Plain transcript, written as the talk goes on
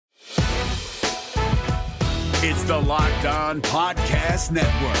It's the Locked On Podcast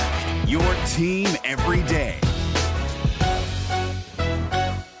Network, your team every day.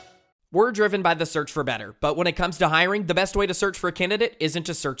 We're driven by the search for better, but when it comes to hiring, the best way to search for a candidate isn't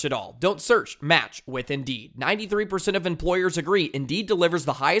to search at all. Don't search, match with Indeed. 93% of employers agree Indeed delivers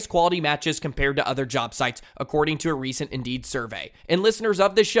the highest quality matches compared to other job sites, according to a recent Indeed survey. And listeners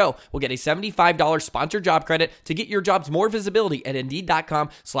of this show will get a $75 sponsored job credit to get your jobs more visibility at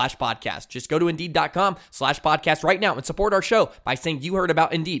Indeed.com/podcast. Just go to Indeed.com/podcast right now and support our show by saying you heard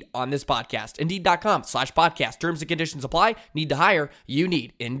about Indeed on this podcast. Indeed.com/podcast. Terms and conditions apply. Need to hire? You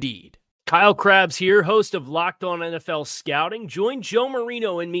need Indeed. Kyle Krabs here, host of Locked On NFL Scouting. Join Joe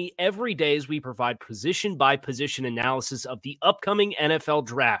Marino and me every day as we provide position-by-position analysis of the upcoming NFL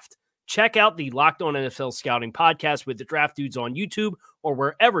Draft. Check out the Locked On NFL Scouting podcast with the Draft Dudes on YouTube or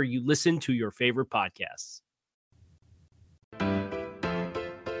wherever you listen to your favorite podcasts.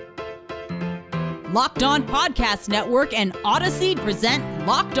 Locked On Podcast Network and Odyssey present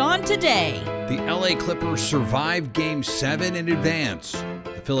Locked On Today. The LA Clippers survived Game 7 in advance.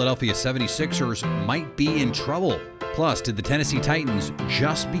 The Philadelphia 76ers might be in trouble. Plus, did the Tennessee Titans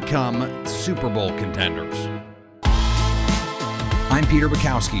just become Super Bowl contenders? I'm Peter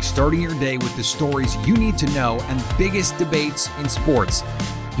Bukowski, starting your day with the stories you need to know and biggest debates in sports.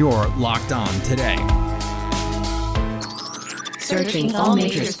 You're Locked On Today. Searching all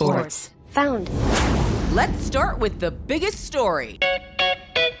major sports. Found. Let's start with the biggest story.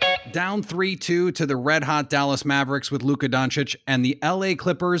 Down 3-2 to the red-hot Dallas Mavericks with Luka Doncic, and the LA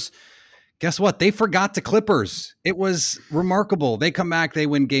Clippers, guess what? They forgot the Clippers. It was remarkable. They come back, they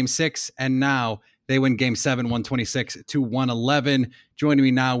win Game 6, and now they win Game 7, 126-111. Joining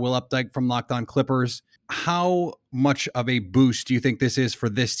me now, Will Updike from Locked On Clippers. How much of a boost do you think this is for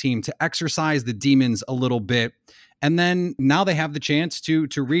this team to exercise the demons a little bit? And then now they have the chance to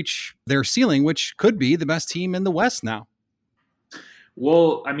reach their ceiling, which could be the best team in the West now.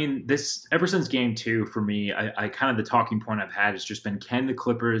 Well, I mean, this ever since Game 2 for me, I kind of the talking point I've had has just been, can the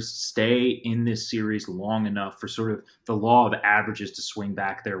Clippers stay in this series long enough for sort of the law of averages to swing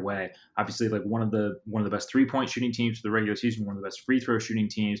back their way? Obviously, like one of the best 3-point shooting teams for the regular season, one of the best free throw shooting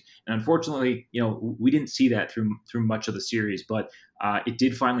teams, and unfortunately, we didn't see that through much of the series, but it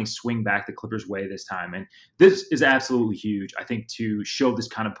did finally swing back the Clippers' way this time, and this is absolutely huge. I think to show this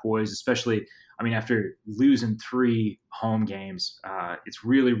kind of poise, especially. I mean, after losing 3 home games, it's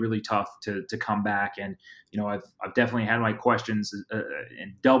really, really tough to come back. And, I've definitely had my questions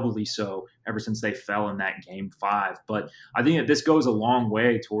and doubly so ever since they fell in that Game 5. But I think that this goes a long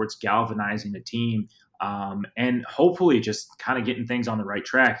way towards galvanizing the team and hopefully just kind of getting things on the right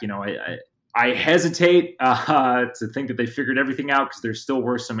track. I hesitate to think that they figured everything out because there still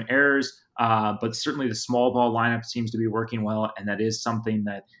were some errors, but certainly the small ball lineup seems to be working well. And that is something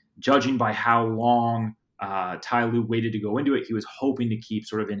that, judging by how long Ty Lue waited to go into it, he was hoping to keep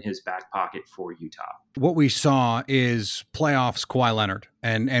sort of in his back pocket for Utah. What we saw is playoffs Kawhi Leonard,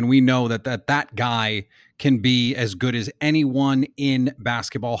 and we know that guy can be as good as anyone in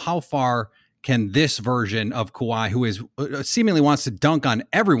basketball. How far can this version of Kawhi, who is seemingly wants to dunk on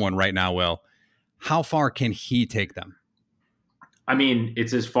everyone right now, Will, how far can he take them? I mean,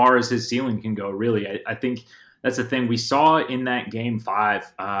 it's as far as his ceiling can go, really. I think that's the thing we saw in that Game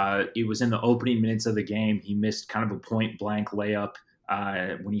 5. It was in the opening minutes of the game. He missed kind of a point blank layup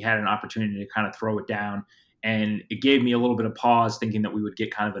when he had an opportunity to kind of throw it down. And it gave me a little bit of pause thinking that we would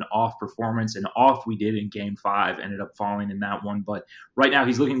get kind of an off performance, and off we did in Game 5, ended up falling in that one. But right now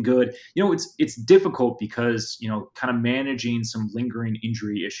he's looking good. It's difficult because, kind of managing some lingering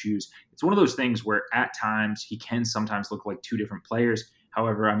injury issues. It's one of those things where at times he can sometimes look like two different players.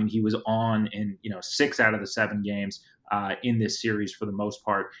 However, I mean, he was on in 6 out of the 7 games in this series for the most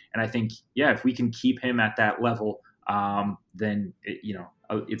part, and I think if we can keep him at that level, then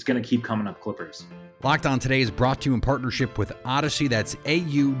it's going to keep coming up Clippers. Locked On Today is brought to you in partnership with Odyssey. That's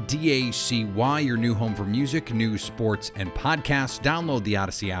AUDACY, your new home for music, news, sports, and podcasts. Download the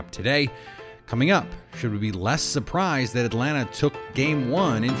Odyssey app today. Coming up, should we be less surprised that Atlanta took Game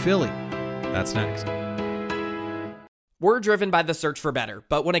 1 in Philly? That's next. We're driven by the search for better,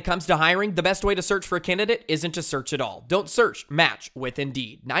 but when it comes to hiring, the best way to search for a candidate isn't to search at all. Don't search, match with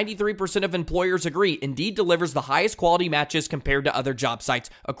Indeed. 93% of employers agree Indeed delivers the highest quality matches compared to other job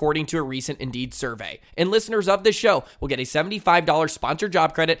sites, according to a recent Indeed survey. And listeners of this show will get a $75 sponsored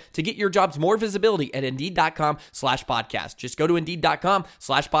job credit to get your jobs more visibility at Indeed.com/podcast. Just go to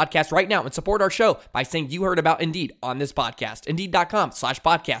Indeed.com/podcast right now and support our show by saying you heard about Indeed on this podcast.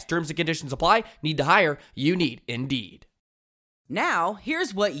 Indeed.com/podcast. Terms and conditions apply. Need to hire? You need Indeed. Now,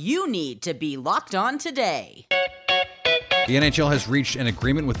 here's what you need to be locked on today. The NHL has reached an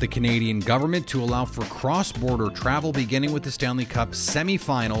agreement with the Canadian government to allow for cross-border travel beginning with the Stanley Cup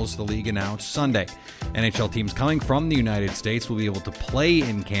semifinals, the league announced Sunday. NHL teams coming from the United States will be able to play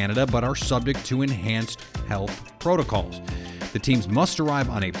in Canada, but are subject to enhanced health protocols. The teams must arrive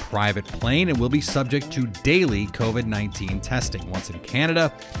on a private plane and will be subject to daily COVID-19 testing. Once in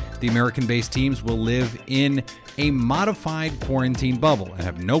Canada, the American-based teams will live in a modified quarantine bubble and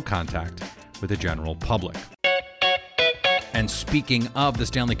have no contact with the general public. And speaking of the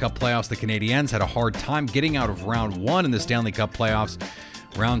Stanley Cup playoffs, the Canadiens had a hard time getting out of round one in the Stanley Cup playoffs.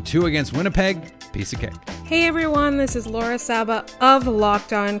 Round two against Winnipeg, piece of cake. Hey everyone, this is Laura Saba of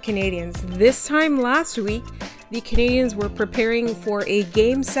Locked On Canadiens. This time last week, the Canadiens were preparing for a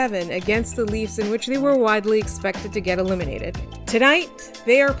Game 7 against the Leafs in which they were widely expected to get eliminated. Tonight,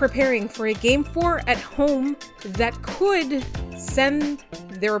 they are preparing for a Game 4 at home that could send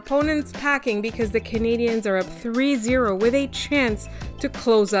their opponents packing because the Canadiens are up 3-0 with a chance to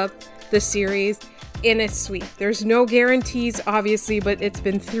close up the series in a sweep. There's no guarantees, obviously, but it's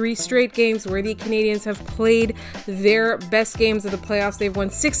been 3 straight games where the Canadiens have played their best games of the playoffs. They've won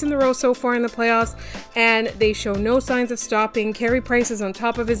 6 in a row so far in the playoffs, and they show no signs of stopping. Carey Price is on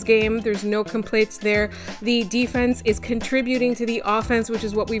top of his game. There's no complaints there. The defense is contributing to the offense, which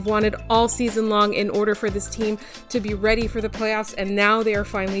is what we've wanted all season long in order for this team to be ready for the playoffs, and now they are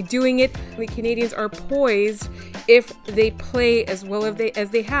finally doing it. The Canadiens are poised, if they play as well as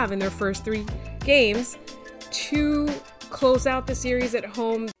they have in their first 3 games, to close out the series at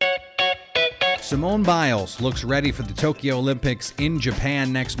home. Simone Biles looks ready for the Tokyo Olympics in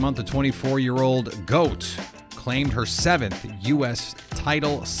Japan next month. The 24-year-old GOAT claimed her 7th U.S.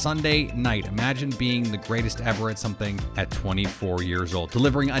 title Sunday night. Imagine being the greatest ever at something at 24 years old.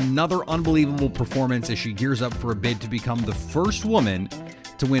 Delivering another unbelievable performance as she gears up for a bid to become the first woman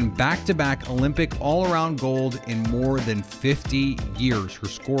to win back-to-back Olympic all-around gold in more than 50 years. Her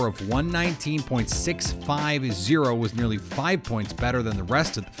score of 119.650 was nearly 5 points better than the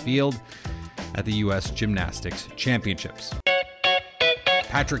rest of the field at the U.S. Gymnastics Championships.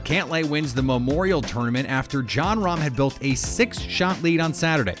 Patrick Cantlay wins the Memorial Tournament after John Rahm had built a 6-shot lead on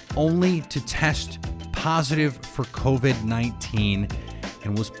Saturday, only to test positive for COVID-19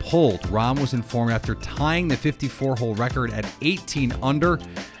 and was pulled. Rahm was informed after tying the 54-hole record at 18 under.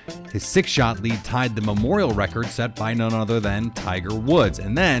 His 6-shot lead tied the Memorial record set by none other than Tiger Woods,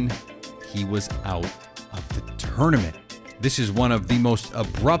 and then he was out of the tournament. This is one of the most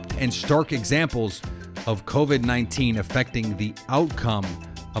abrupt and stark examples of COVID-19 affecting the outcome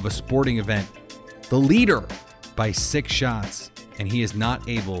of a sporting event. The leader by 6 shots, and he is not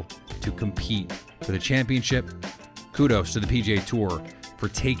able to compete for the championship. Kudos to the PGA Tour for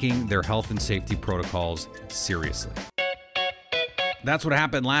taking their health and safety protocols seriously. That's what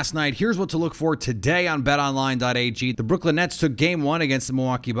happened last night. Here's what to look for today on betonline.ag. The Brooklyn Nets took Game 1 against the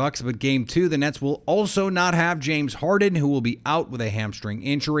Milwaukee Bucks, but Game 2, the Nets will also not have James Harden, who will be out with a hamstring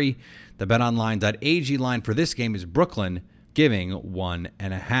injury. The betonline.ag line for this game is Brooklyn giving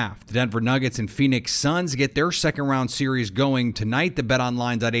 1.5. The Denver Nuggets and Phoenix Suns get their second-round series going tonight. The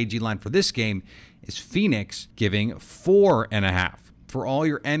betonline.ag line for this game is Phoenix giving 4.5. For all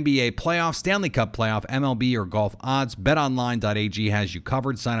your NBA playoff, Stanley Cup playoff, MLB, or golf odds, betonline.ag has you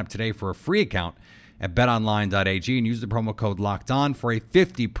covered. Sign up today for a free account at betonline.ag and use the promo code LOCKEDON for a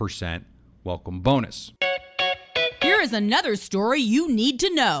 50% welcome bonus. Here is another story you need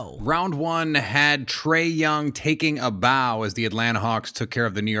to know. Round 1 had Trae Young taking a bow as the Atlanta Hawks took care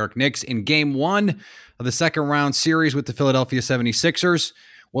of the New York Knicks in Game 1 of the second round series with the Philadelphia 76ers.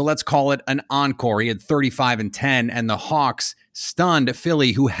 Well, let's call it an encore. He had 35 and 10, and the Hawks stunned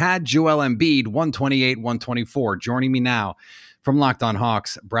Philly, who had Joel Embiid, 128-124. Joining me now from Locked On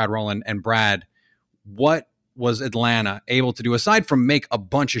Hawks, Brad Rowland. And Brad, what was Atlanta able to do aside from make a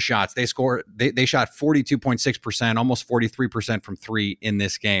bunch of shots? They shot 42.6%, almost 43% from 3 in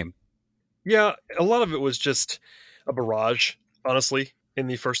this game. Yeah, a lot of it was just a barrage, honestly, in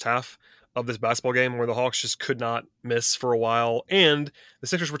the first half of this basketball game where the Hawks just could not miss for a while, and the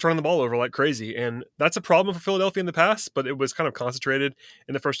Sixers were turning the ball over like crazy. And that's a problem for Philadelphia in the past, but it was kind of concentrated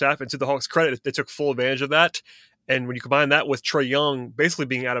in the first half. And to the Hawks' credit, they took full advantage of that. And when you combine that with Trae Young basically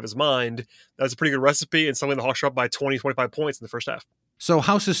being out of his mind, that's a pretty good recipe, and suddenly the Hawks are up by 20, 25 points in the first half. So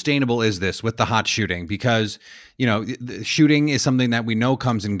how sustainable is this with the hot shooting? Because, you know, the shooting is something that we know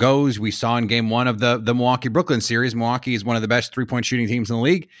comes and goes. We saw in Game 1 of the Milwaukee-Brooklyn series. Milwaukee is one of the best three-point shooting teams in the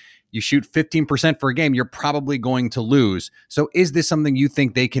league. You shoot 15% for a game, you're probably going to lose. So is this something you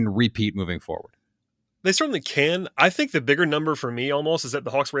think they can repeat moving forward? They certainly can. I think the bigger number for me almost is that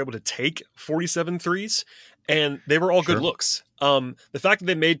the Hawks were able to take 47 threes, and they were all good looks. The fact that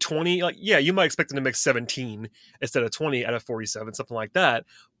they made 20, like, yeah, you might expect them to make 17 instead of 20 out of 47, something like that.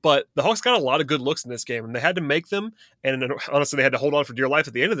 But the Hawks got a lot of good looks in this game, and they had to make them. And honestly, they had to hold on for dear life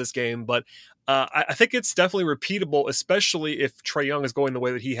at the end of this game. But I think it's definitely repeatable, especially if Trae Young is going the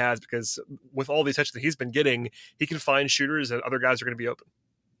way that he has, because with all the attention that he's been getting, he can find shooters and other guys are going to be open.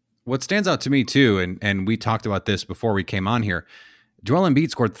 What stands out to me too, and we talked about this before we came on here, Joel Embiid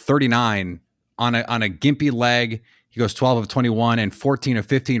scored 39 on a gimpy leg. He goes 12 of 21 and 14 of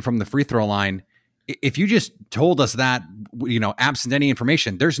 15 from the free throw line. If you just told us that, absent any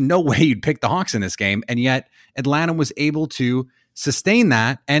information, there's no way you'd pick the Hawks in this game. And yet Atlanta was able to sustain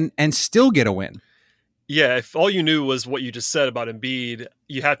that and still get a win. Yeah, if all you knew was what you just said about Embiid,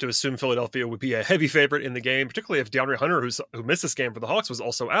 you had to assume Philadelphia would be a heavy favorite in the game, particularly if DeAndre Hunter, who missed this game for the Hawks, was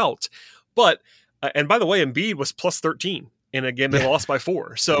also out. But, and by the way, Embiid was plus 13 in a game they lost by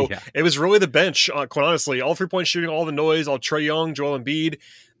 4. So it was really the bench, quite honestly, all 3-point shooting, all the noise, all Trae Young, Joel Embiid.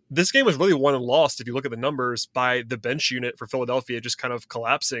 This game was really won and lost, if you look at the numbers, by the bench unit for Philadelphia just kind of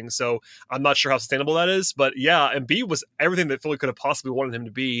collapsing. So I'm not sure how sustainable that is. But yeah, Embiid was everything that Philly could have possibly wanted him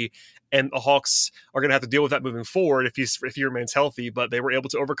to be. And the Hawks are going to have to deal with that moving forward if he remains healthy. But they were able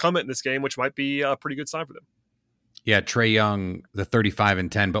to overcome it in this game, which might be a pretty good sign for them. Yeah, Trae Young, the 35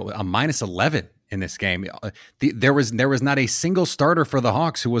 and 10, but a minus 11 in this game. There was not a single starter for the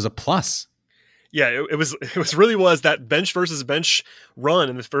Hawks who was a plus. Yeah, it really was that bench versus bench run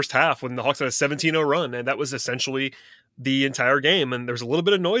in the first half when the Hawks had a 17-0 run, and that was essentially the entire game. And there's a little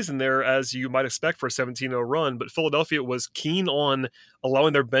bit of noise in there, as you might expect for a 17-0 run, but Philadelphia was keen on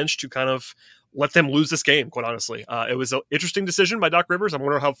allowing their bench to kind of let them lose this game, quite honestly. It was an interesting decision by Doc Rivers. I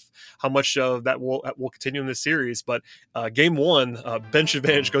wonder how much of that will continue in this series, but game 1, bench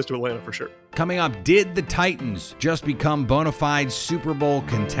advantage goes to Atlanta for sure. Coming up, did the Titans just become bona fide Super Bowl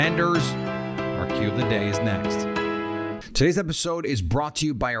contenders? Our cue of the day is next. Today's episode is brought to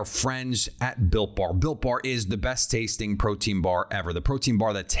you by our friends at Built Bar. Built Bar is the best tasting protein bar ever. The protein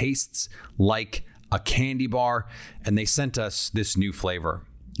bar that tastes like a candy bar. And they sent us this new flavor,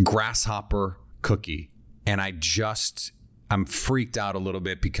 grasshopper cookie. And I'm freaked out a little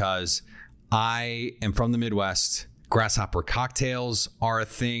bit because I am from the Midwest. Grasshopper cocktails are a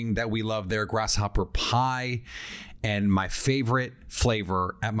thing that we love there. Grasshopper pie. And my favorite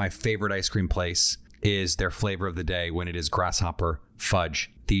flavor at my favorite ice cream place is their flavor of the day when it is grasshopper fudge.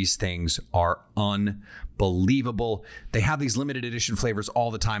 These things are unbelievable. They have these limited edition flavors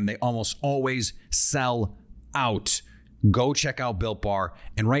all the time. They almost always sell out. Go check out Built Bar.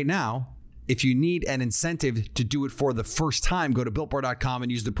 And right now, if you need an incentive to do it for the first time, go to BuiltBar.com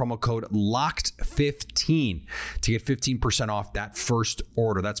and use the promo code LOCKED15 to get 15% off that first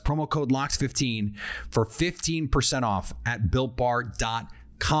order. That's promo code LOCKED15 for 15% off at BuiltBar.com.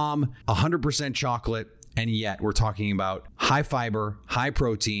 100% chocolate, and yet we're talking about high fiber, high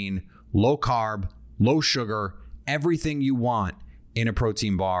protein, low carb, low sugar, everything you want in a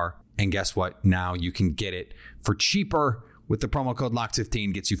protein bar. And guess what? Now you can get it for cheaper with the promo code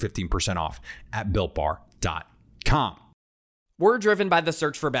LOCKED15, gets you 15% off at BuiltBar.com. We're driven by the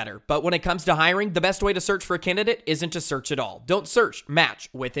search for better, but when it comes to hiring, the best way to search for a candidate isn't to search at all. Don't search, match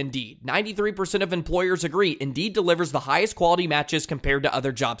with Indeed. 93% of employers agree Indeed delivers the highest quality matches compared to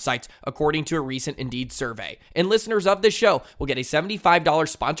other job sites, according to a recent Indeed survey. And listeners of this show will get a $75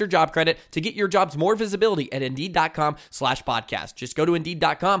 sponsored job credit to get your jobs more visibility at Indeed.com/podcast. Just go to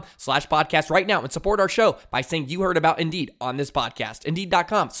Indeed.com/podcast right now and support our show by saying you heard about Indeed on this podcast.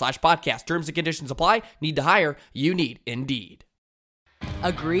 Indeed.com/podcast. Terms and conditions apply. Need to hire? You need Indeed.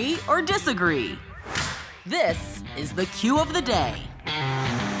 Agree or disagree? This is the cue of the day.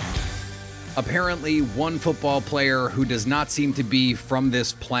 Apparently, one football player who does not seem to be from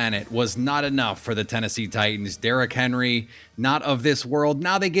this planet was not enough for the Tennessee Titans. Derrick Henry, not of this world.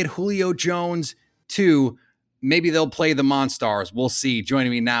 Now they get Julio Jones, too. Maybe they'll play the Monstars. We'll see.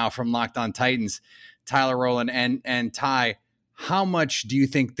 Joining me now from Locked On Titans, Tyler Rowland and Ty. How much do you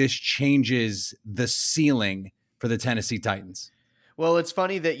think this changes the ceiling for the Tennessee Titans? Well, it's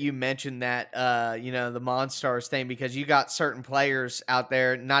funny that you mentioned that, the Monstars thing, because you got certain players out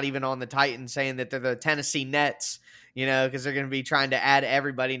there, not even on the Titans, saying that they're the Tennessee Nets, because they're going to be trying to add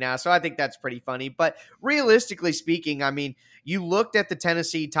everybody now. So I think that's pretty funny. But realistically speaking, I mean, you looked at the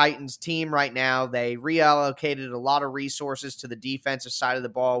Tennessee Titans team right now. They reallocated a lot of resources to the defensive side of the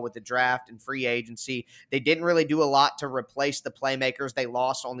ball with the draft and free agency. They didn't really do a lot to replace the playmakers they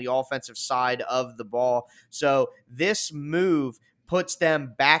lost on the offensive side of the ball. So this move puts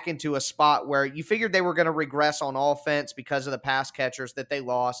them back into a spot where you figured they were going to regress on offense because of the pass catchers that they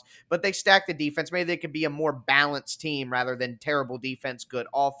lost, but they stacked the defense. Maybe they could be a more balanced team rather than terrible defense, good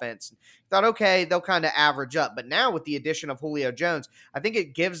offense. Thought, okay, they'll kind of average up. But now with the addition of Julio Jones, I think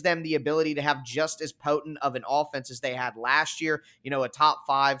it gives them the ability to have just as potent of an offense as they had last year, a top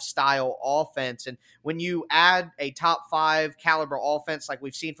 5 style offense. And when you add a top 5 caliber offense like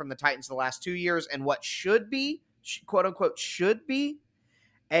we've seen from the Titans the last 2 years and what should be, quote unquote, should be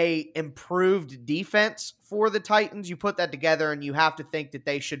a improved defense for the Titans, you put that together and you have to think that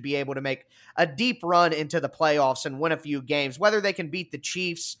they should be able to make a deep run into the playoffs and win a few games. Whether they can beat the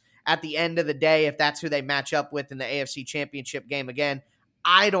Chiefs at the end of the day, if that's who they match up with in the AFC Championship game again,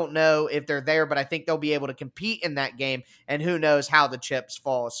 I don't know if they're there, but I think they'll be able to compete in that game, and who knows how the chips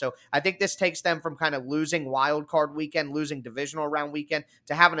fall. So I think this takes them from kind of losing wild card weekend, losing divisional round weekend,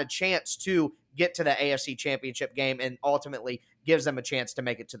 to having a chance to get to the AFC Championship game and ultimately gives them a chance to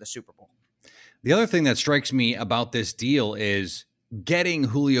make it to the Super Bowl. The other thing that strikes me about this deal is getting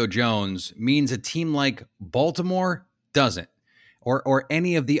Julio Jones means a team like Baltimore doesn't, or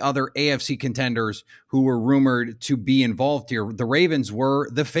any of the other AFC contenders who were rumored to be involved here. The Ravens were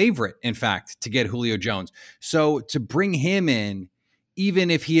the favorite, in fact, to get Julio Jones. So to bring him in,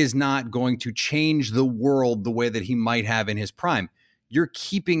 even if he is not going to change the world the way that he might have in his prime, you're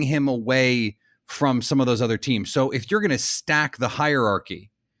keeping him away from some of those other teams. So if you're going to stack the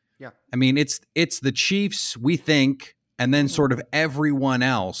hierarchy, I mean, it's the Chiefs, we think, and then sort of everyone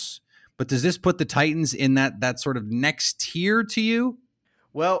else. But does this put the Titans in that sort of next tier to you?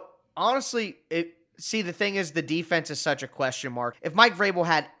 Well, honestly, the thing is, the defense is such a question mark. If Mike Vrabel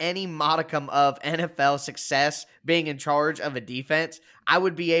had any modicum of NFL success being in charge of a defense, I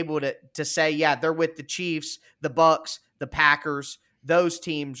would be able to say, yeah, they're with the Chiefs, the Bucks, the Packers, those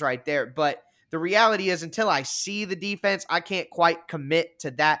teams right there. But the reality is, until I see the defense, I can't quite commit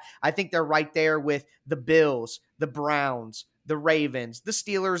to that. I think they're right there with the Bills, the Browns, the Ravens, the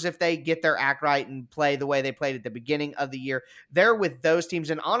Steelers, if they get their act right and play the way they played at the beginning of the year. They're with those teams.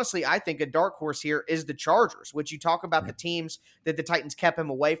 And honestly, I think a dark horse here is the Chargers, which you talk about the teams that the Titans kept him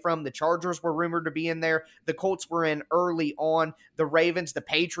away from. The Chargers were rumored to be in there. The Colts were in early on. The Ravens, the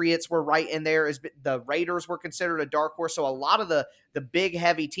Patriots were right in there. The Raiders were considered a dark horse. So a lot of the big,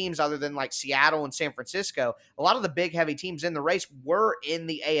 heavy teams, other than like Seattle and San Francisco, a lot of the big, heavy teams in the race were in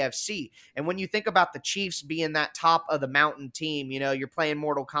the AFC. And when you think about the Chiefs being that top of the mountain team, you're playing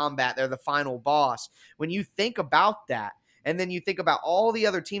Mortal Kombat, they're the final boss. When you think about that, and then you think about all the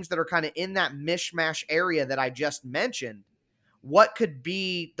other teams that are kind of in that mishmash area that I just mentioned, what could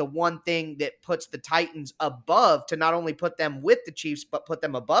be the one thing that puts the Titans above, to not only put them with the Chiefs, but put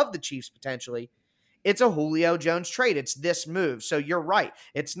them above the Chiefs potentially? It's a Julio Jones trade. It's this move. So you're right.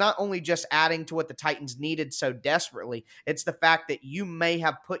 It's not only just adding to what the Titans needed so desperately. It's the fact that you may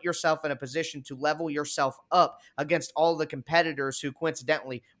have put yourself in a position to level yourself up against all the competitors who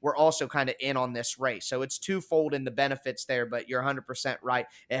coincidentally were also kind of in on this race. So it's twofold in the benefits there, but you're 100% right.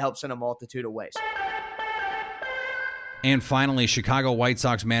 It helps in a multitude of ways. And finally, Chicago White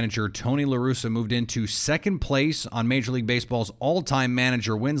Sox manager Tony La Russa moved into second place on Major League Baseball's all-time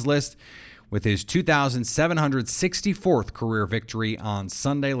manager wins list with his 2,764th career victory on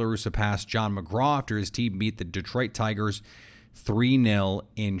Sunday. La Russa passed John McGraw after his team beat the Detroit Tigers 3-0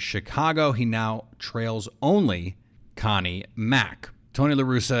 in Chicago. He now trails only Connie Mack. Tony La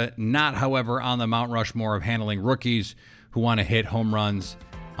Russa not, however, on the Mount Rushmore of handling rookies who want to hit home runs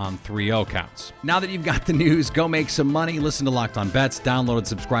on 3-0 counts. Now that you've got the news, go make some money. Listen to Locked On Bets. Download and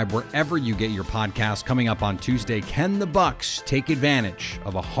subscribe wherever you get your podcasts. Coming up on Tuesday, can the Bucks take advantage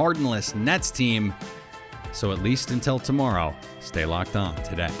of a hardenless Nets team? So at least until tomorrow, stay locked on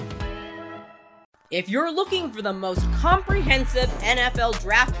today. If you're looking for the most comprehensive NFL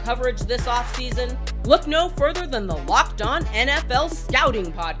draft coverage this offseason, look no further than the Locked On NFL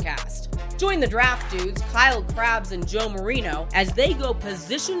Scouting Podcast. Join the draft dudes, Kyle Krabs and Joe Marino, as they go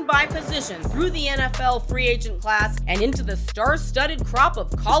position by position through the NFL free agent class and into the star-studded crop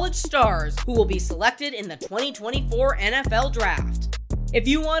of college stars who will be selected in the 2024 NFL Draft. If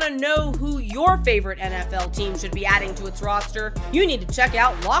you want to know who your favorite NFL team should be adding to its roster, you need to check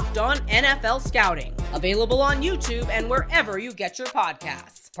out Locked On NFL Scouting, available on YouTube and wherever you get your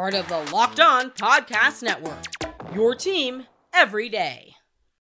podcasts. Part of the Locked On Podcast Network, your team every day.